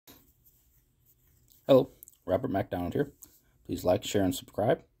Hello, Robert MacDonald here. Please like, share, and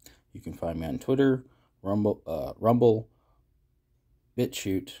subscribe. You can find me on Twitter, Rumble,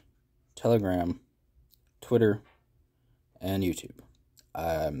 Bitchute, Telegram, Twitter, and YouTube.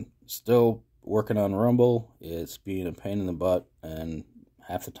 I'm still working on Rumble. It's being a pain in the butt, and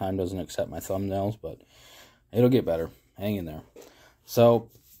half the time doesn't accept my thumbnails, but it'll get better. Hang in there. So,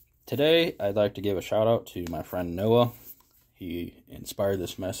 today I'd like to give a shout out to my friend Noah. He inspired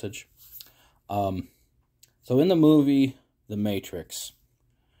this message. So in the movie The Matrix,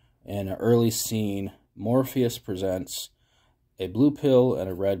 in an early scene, Morpheus presents a blue pill and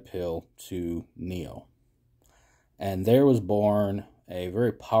a red pill to Neo. And there was born a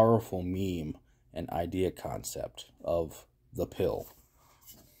very powerful meme and idea concept of the pill.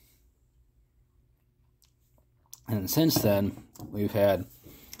 And since then, we've had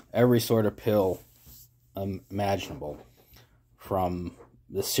every sort of pill imaginable. From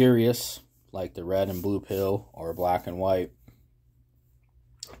the serious, like the red and blue pill, or black and white,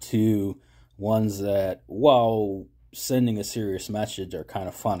 to ones that, while sending a serious message, are kind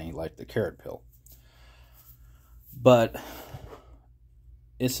of funny, like the carrot pill. But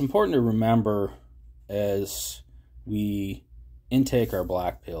it's important to remember, as we intake our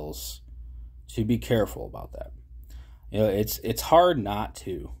black pills, to be careful about that. You know, it's hard not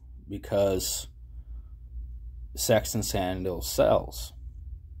to, because sex and sandal sells,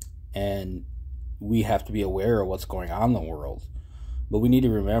 and we have to be aware of what's going on in the world. But we need to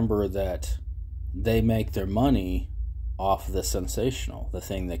remember that they make their money off of the sensational, the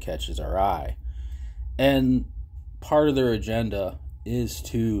thing that catches our eye. And part of their agenda is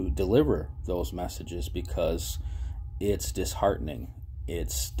to deliver those messages, because it's disheartening,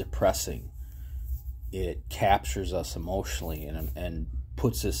 it's depressing, it captures us emotionally and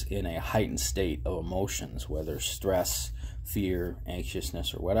puts us in a heightened state of emotions, whether stress, fear,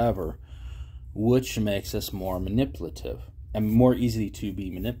 anxiousness, or whatever, which makes us more manipulative and more easy to be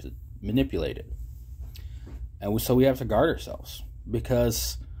manipulated. And so we have to guard ourselves,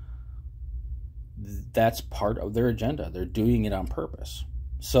 because that's part of their agenda. They're doing it on purpose.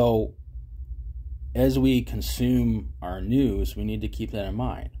 So as we consume our news, we need to keep that in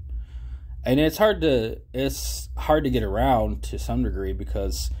mind. And it's hard to get around to some degree,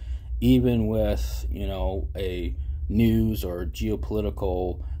 because even with, you know, a news or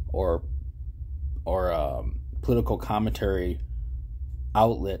geopolitical or political commentary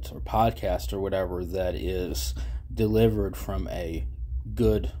outlet or podcast or whatever that is delivered from a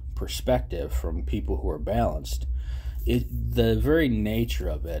good perspective from people who are balanced, the very nature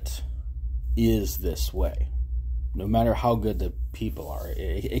of it is this way. No matter how good the people are,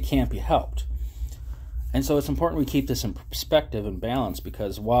 it can't be helped. And so it's important we keep this in perspective and balance,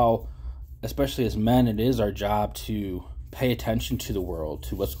 because while, especially as men, it is our job to pay attention to the world,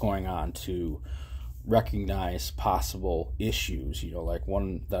 to what's going on, to recognize possible issues, you know, like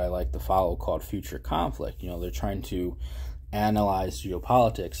one that I like to follow called Future Conflict. You know, they're trying to analyze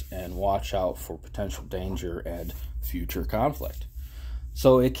geopolitics and watch out for potential danger and future conflict.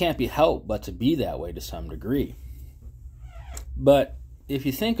 So it can't be helped but to be that way to some degree. But if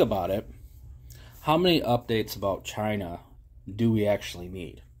you think about it, how many updates about China do we actually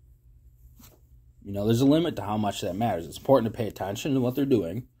need? You know, there's a limit to how much that matters. It's important to pay attention to what they're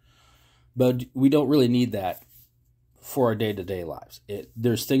doing, but we don't really need that for our day-to-day lives.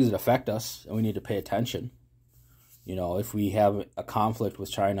 There's things that affect us, and we need to pay attention. You know, if we have a conflict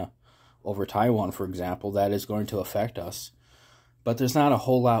with China over Taiwan, for example, that is going to affect us. But there's not a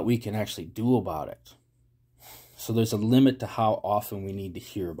whole lot we can actually do about it. So there's a limit to how often we need to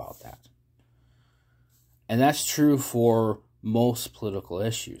hear about that. And that's true for most political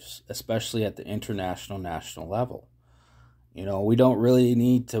issues, especially at the international, national level. You know, we don't really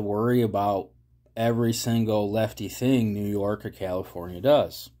need to worry about every single lefty thing New York or California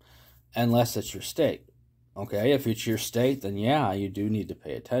does, unless it's your state. Okay, if it's your state, then yeah, you do need to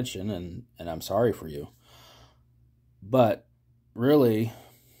pay attention, and I'm sorry for you. But really,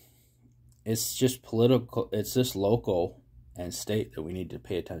 it's just political, it's just local and state that we need to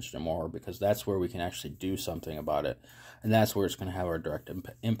pay attention to more, because that's where we can actually do something about it, and that's where it's going to have our direct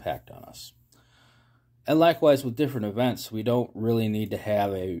impact on us. And likewise with different events, we don't really need to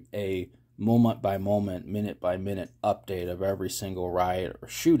have a moment by moment, minute by minute update of every single riot or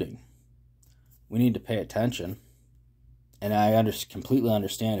shooting. We need to pay attention. And I completely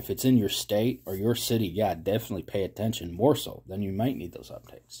understand if it's in your state or your city, yeah, definitely pay attention more so. Then you might need those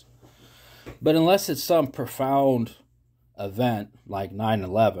updates. But unless it's some profound event like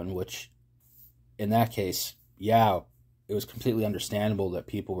 9/11, which in that case, yeah, it was completely understandable that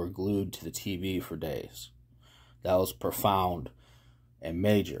people were glued to the TV for days. That was profound and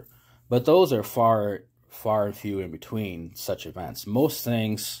major. But those are far and few in between such events. Most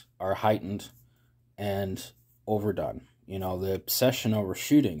things are heightened and overdone. You know, the obsession over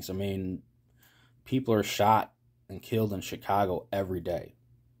shootings. I mean, people are shot and killed in Chicago every day.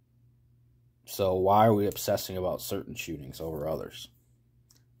 So why are we obsessing about certain shootings over others?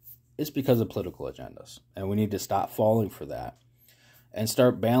 It's because of political agendas. And we need to stop falling for that and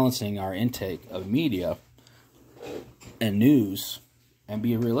start balancing our intake of media and news and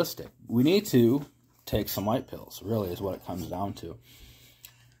be realistic. We need to take some white pills, really, is what it comes down to.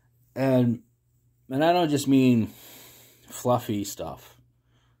 And I don't just mean fluffy stuff.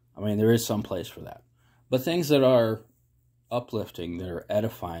 I mean, there is some place for that. But things that are uplifting, that are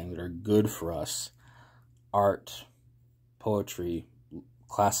edifying, that are good for us, art, poetry,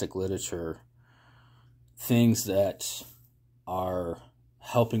 classic literature, things that are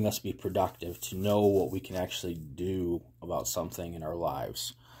helping us be productive, to know what we can actually do about something in our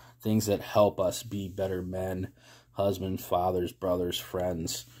lives, things that help us be better men, husbands, fathers, brothers,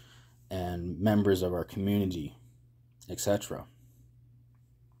 friends, and members of our community, etc.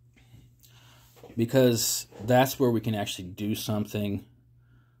 Because that's where we can actually do something.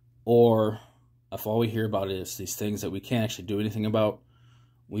 Or if all we hear about is these things that we can't actually do anything about,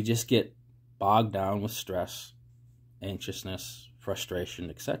 we just get bogged down with stress, anxiousness, frustration,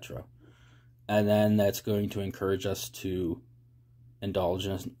 etc. And then that's going to encourage us to indulge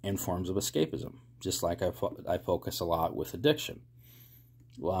in forms of escapism, just like I focus a lot with addiction.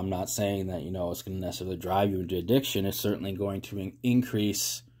 Well, I'm not saying that, it's going to necessarily drive you into addiction. It's certainly going to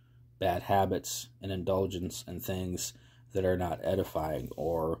increase bad habits and indulgence and things that are not edifying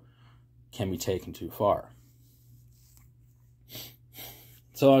or can be taken too far.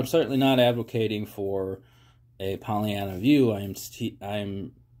 So I'm certainly not advocating for a Pollyanna view.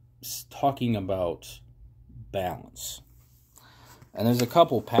 I'm talking about balance. And there's a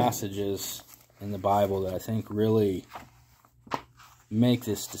couple passages in the Bible that I think really make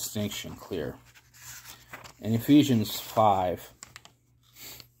this distinction clear. In Ephesians 5,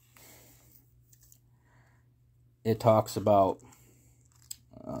 it talks about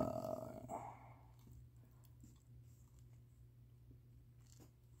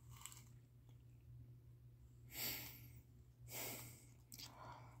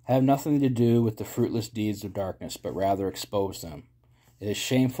have nothing to do with the fruitless deeds of darkness, but rather expose them. It is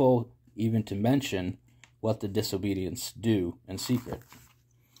shameful even to mention what the disobedience do in secret.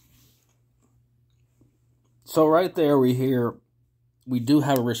 So right there we do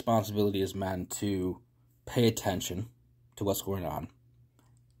have a responsibility as men to pay attention to what's going on,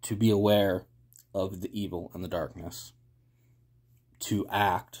 to be aware of the evil and the darkness, to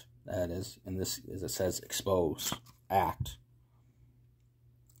act, that is, in this, as it says, expose, act.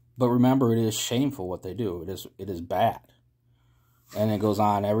 But remember, it is shameful what they do. It is bad. And it goes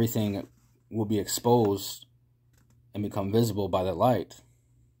on, everything will be exposed and become visible by the light.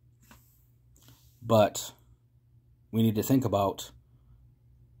 But we need to think about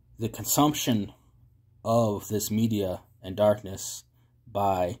the consumption of this media and darkness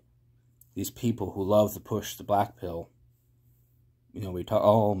by these people who love to push the black pill. We talk,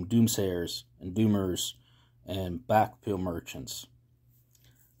 doomsayers and doomers and black pill merchants,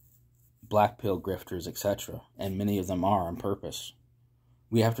 black pill grifters, etc. And many of them are on purpose.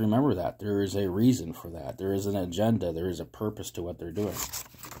 We have to remember that. There is a reason for that. There is an agenda. There is a purpose to what they're doing.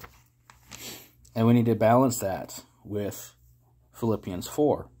 And we need to balance that with Philippians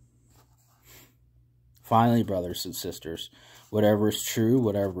 4. Finally, brothers and sisters, whatever is true,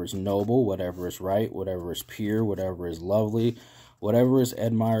 whatever is noble, whatever is right, whatever is pure, whatever is lovely, whatever is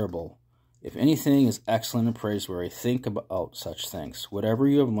admirable, if anything is excellent and praiseworthy, think about such things. Whatever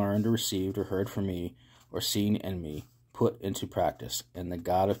you have learned or received or heard from me or seen in me, put into practice, and the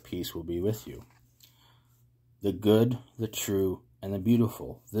God of peace will be with you. The good, the true, and the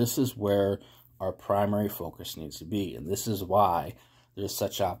beautiful. This is where our primary focus needs to be. And this is why there's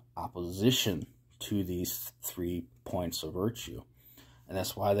such opposition to these 3 points of virtue. And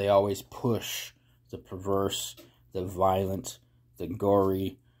that's why they always push the perverse, the violent, the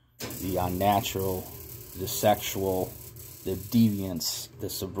gory, the unnatural, the sexual, the deviance, the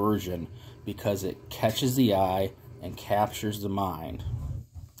subversion, because it catches the eye and captures the mind.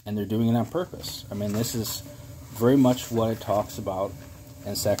 And they're doing it on purpose. I mean, this is very much what it talks about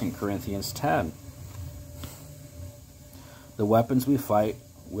in 2 Corinthians 10. The weapons we fight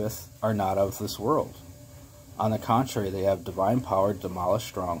with are not of this world. On the contrary, they have divine power to demolish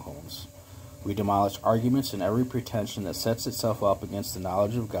strongholds. We demolish arguments and every pretension that sets itself up against the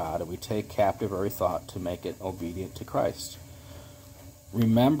knowledge of God, and we take captive every thought to make it obedient to Christ.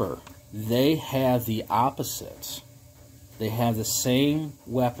 Remember, they have the opposite. They have the same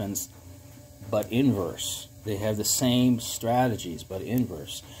weapons but inverse. They have the same strategies, but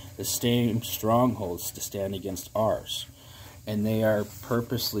inverse. The same strongholds to stand against ours. And they are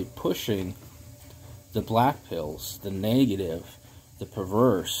purposely pushing the black pills, the negative, the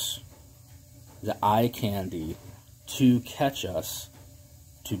perverse, the eye candy, to catch us,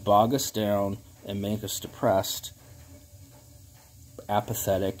 to bog us down and make us depressed,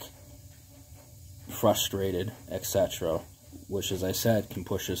 apathetic, frustrated, etc., which, as I said, can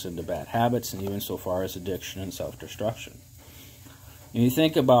push us into bad habits and even so far as addiction and self-destruction. And you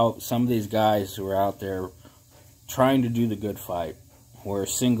think about some of these guys who are out there trying to do the good fight, who are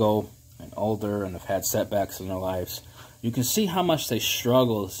single and older and have had setbacks in their lives. You can see how much they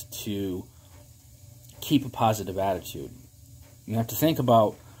struggle to keep a positive attitude. You have to think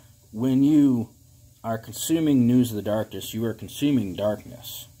about, when you are consuming news of the darkness, you are consuming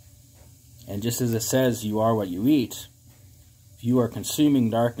darkness. And just as it says, you are what you eat, if you are consuming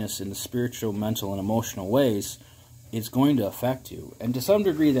darkness in the spiritual, mental, and emotional ways, it's going to affect you. And to some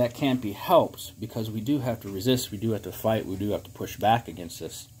degree that can't be helped, because we do have to resist, we do have to fight, we do have to push back against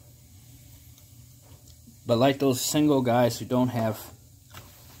this. But like those single guys who don't have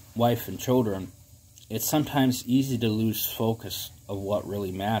wife and children, it's sometimes easy to lose focus of what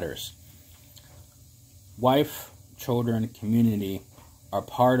really matters. Wife, children, community are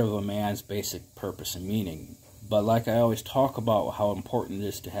part of a man's basic purpose and meaning. But like I always talk about how important it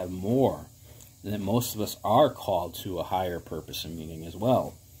is to have more, and that most of us are called to a higher purpose and meaning as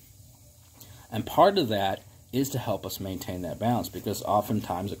well. And part of that is to help us maintain that balance, because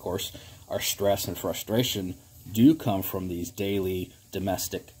oftentimes, of course, our stress and frustration do come from these daily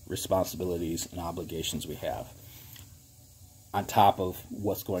domestic responsibilities and obligations we have, on top of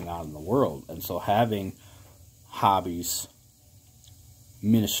what's going on in the world. And so having hobbies,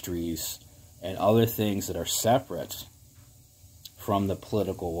 ministries, and other things that are separate from the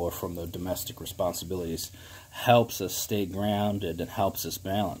political or from the domestic responsibilities helps us stay grounded and helps us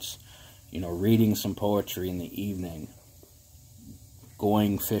balance. You know, reading some poetry in the evening,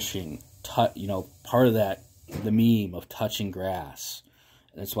 going fishing, part of that, the meme of touching grass.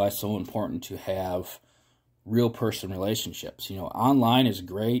 And that's why it's so important to have real person relationships. You know, online is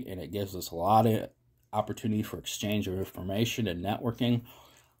great and it gives us a lot of opportunity for exchange of information and networking,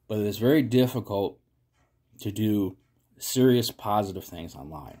 but it is very difficult to do serious positive things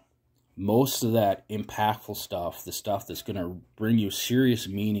online. Most of that impactful stuff, the stuff that's going to bring you serious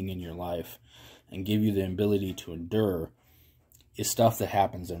meaning in your life and give you the ability to endure, is stuff that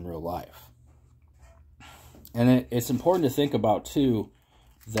happens in real life. And it's important to think about, too,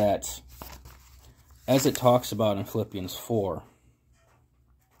 that as it talks about in Philippians 4,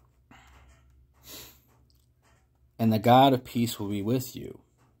 and the God of peace will be with you,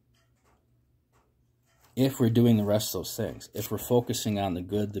 if we're doing the rest of those things, if we're focusing on the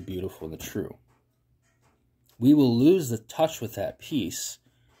good, the beautiful, and the true. We will lose the touch with that peace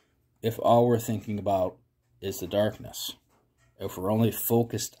if all we're thinking about is the darkness. If we're only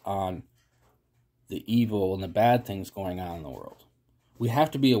focused on the evil and the bad things going on in the world. We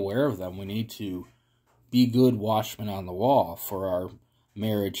have to be aware of them. We need to be good watchmen on the wall for our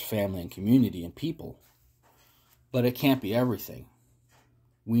marriage, family, and community and people. But it can't be everything.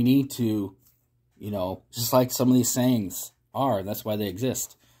 We need to, just like some of these sayings are, and that's why they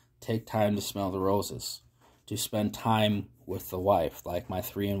exist, take time to smell the roses, to spend time with the wife, like my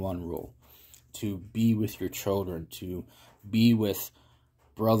 3-in-1 rule, to be with your children, to be with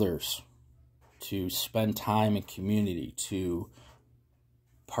brothers, to spend time in community, to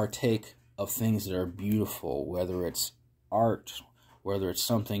partake of things that are beautiful, whether it's art, whether it's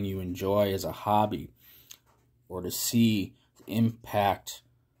something you enjoy as a hobby, or to see the impact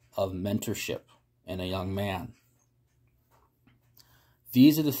of mentorship in a young man.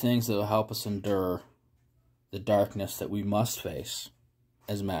 These are the things that will help us endure the darkness that we must face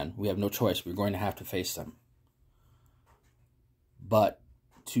as men. We have no choice. We're going to have to face them. But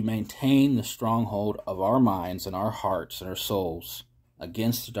to maintain the stronghold of our minds and our hearts and our souls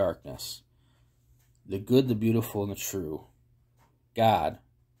against the darkness, the good, the beautiful, and the true, God,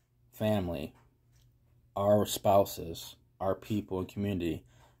 family, our spouses, our people and community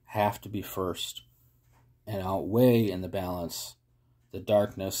have to be first and outweigh in the balance the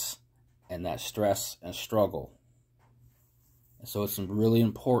darkness and that stress and struggle. And so it's really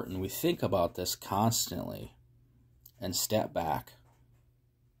important we think about this constantly and step back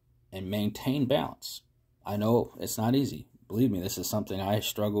and maintain balance. I know it's not easy. Believe me, this is something I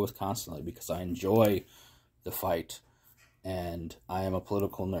struggle with constantly because I enjoy the fight and I am a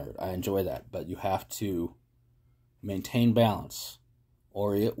political nerd. I enjoy that, but you have to maintain balance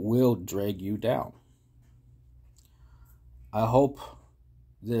or it will drag you down. I hope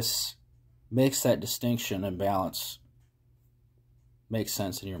this makes that distinction and balance make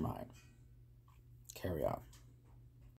sense in your mind. Carry on.